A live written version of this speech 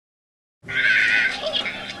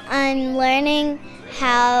I'm learning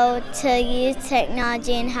how to use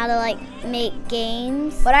technology and how to make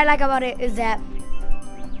games. What I like about it is that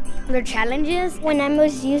the challenges. When I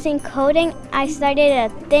was using coding, I started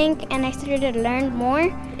to think and I started to learn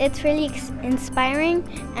more. It's really inspiring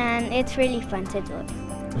and it's really fun to do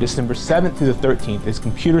it. December 7th through the 13th is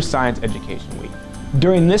Computer Science Education Week.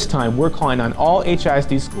 During this time, we're calling on all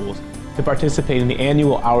HISD schools to participate in the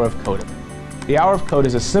annual Hour of Coding. The Hour of Code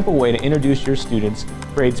is a simple way to introduce your students,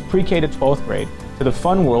 grades pre-K to 12th grade, to the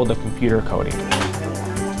fun world of computer coding.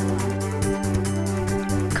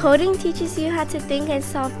 Coding teaches you how to think and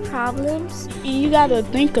solve problems. You gotta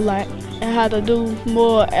think a lot and how to do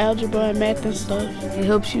more algebra and math and stuff. It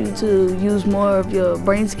helps you to use more of your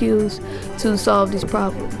brain skills to solve these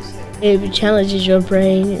problems. It challenges your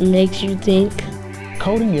brain and makes you think.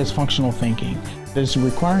 Coding is functional thinking. It's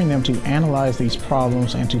requiring them to analyze these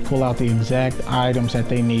problems and to pull out the exact items that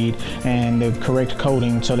they need and the correct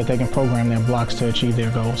coding so that they can program their blocks to achieve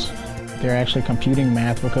their goals. They're actually computing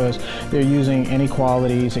math because they're using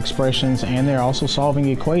inequalities, expressions, and they're also solving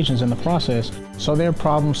equations in the process. So they're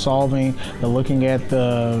problem solving, they're looking at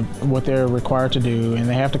what they're required to do, and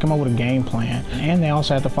they have to come up with a game plan. And they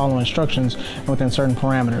also have to follow instructions within certain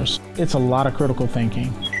parameters. It's a lot of critical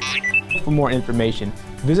thinking. For more information,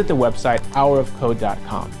 visit the website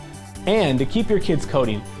hourofcode.com. And to keep your kids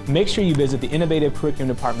coding, make sure you visit the Innovative Curriculum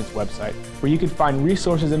Department's website, where you can find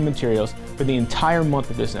resources and materials for the entire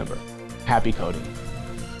month of December. Happy coding.